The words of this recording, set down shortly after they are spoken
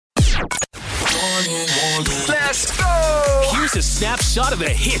Here's a snapshot of the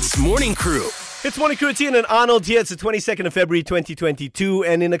Hits Morning Crew. It's Morning Crew, Ian and Arnold here. It's the 22nd of February 2022,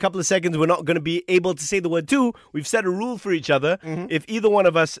 and in a couple of seconds we're not going to be able to say the word two. We've set a rule for each other. If either one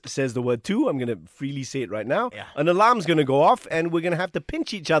of us says the word two, I'm going to freely say it right now. Yeah. An alarm's going to go off, and we're going to have to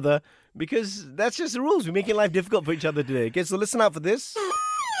pinch each other because that's just the rules. We're making life difficult for each other today. Okay, so listen out for this.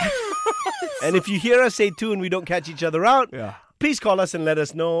 And if you hear us say two and we don't catch each other out, please call us and let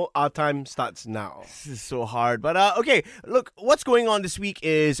us know. Our time starts now. This is so hard. But, okay, look, what's going on this week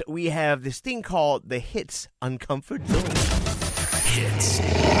is we have this thing called the Hits Uncomfort Zone. Hits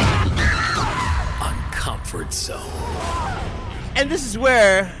Uncomfort Zone. And this is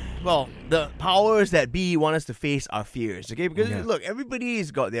where, well, the powers that be want us to face our fears, okay? Because, look, everybody's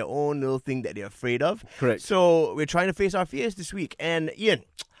got their own little thing that they're afraid of. Correct. So we're trying to face our fears this week. And, Ian,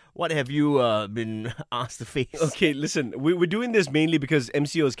 what have you been asked to face? Okay, listen, we're doing this mainly because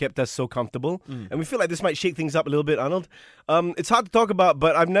MCO has kept us so comfortable, and we feel like this might shake things up a little bit, Arnold. It's hard to talk about,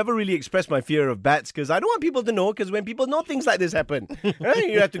 but I've never really expressed my fear of bats because I don't want people to know, because when people know things like this happen, right?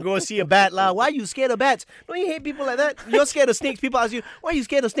 You have to go see a bat. Why are you scared of bats? Don't you hate people like that? You're scared of snakes. People ask you, why are you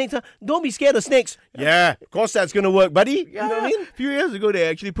scared of snakes? Huh? Don't be scared of snakes. Yeah, of course that's going to work, buddy. Yeah, you know what I mean? A few years ago, they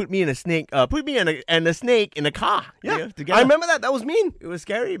actually put me and a snake and a snake in a car. Yeah, together. I remember that. That was mean. It was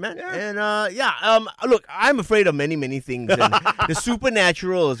scary, man. Yeah. And look, I'm afraid of many things. And the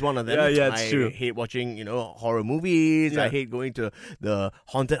supernatural is one of them. Yeah, it's true. I hate watching, horror movies. Yeah. I hate going to the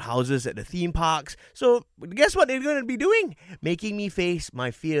haunted houses at the theme parks. So guess what they're going to be doing? Making me face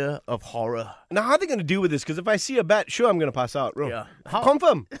my fear of horror. Now, how are they going to deal with this? Because if I see a bat, sure, I'm going to pass out, bro. Yeah.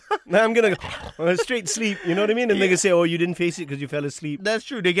 Confirm. Now I'm going to straight sleep. You know what I mean? And they're going to say, oh, you didn't face it because you fell asleep. That's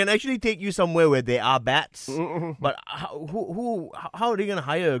true. They can actually take you somewhere where there are bats. But how are they going to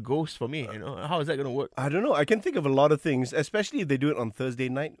hire a ghost for me? How is that going to work? I don't know. I can think of a lot of things, especially if they do it on Thursday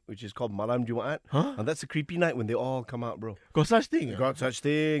night, which is called Malam Jumaat. Huh? And that's a creepy night when they all come out, bro. Got such thing? Got such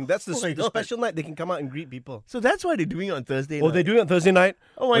thing. That's the, Oh my the God. special night they can come out and greet people. So that's why they're doing it on Thursday night. Oh, they do it on Thursday night?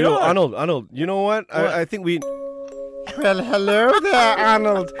 Oh my Yo, God. Arnold, you know what? I think we... Well, hello there,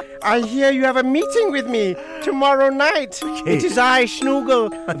 Arnold. I hear you have a meeting with me tomorrow night. It is I,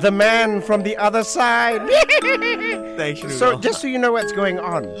 Schnoogle, the man from the other side. Thanks, So, just so you know what's going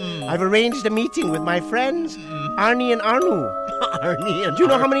on, I've arranged a meeting with my friends, Arnie and Arnu. Arnie and Do you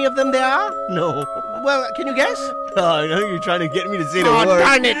know how many of them there are? No. Well, can you guess? I know you're trying to get me to say the Oh, word.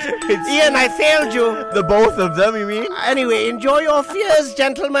 darn it. Ian, I failed you. The both of them, you mean? Anyway, enjoy your fears,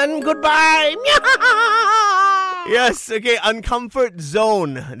 gentlemen. Goodbye. Yes, okay, Uncomfort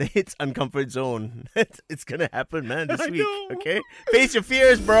Zone. It's Uncomfort Zone. It's gonna happen, man, this week, okay? Face your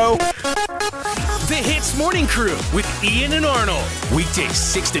fears, bro. The Hits Morning Crew with Ian and Arnold. Weekdays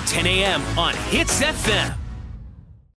 6 to 10 a.m. on Hits FM.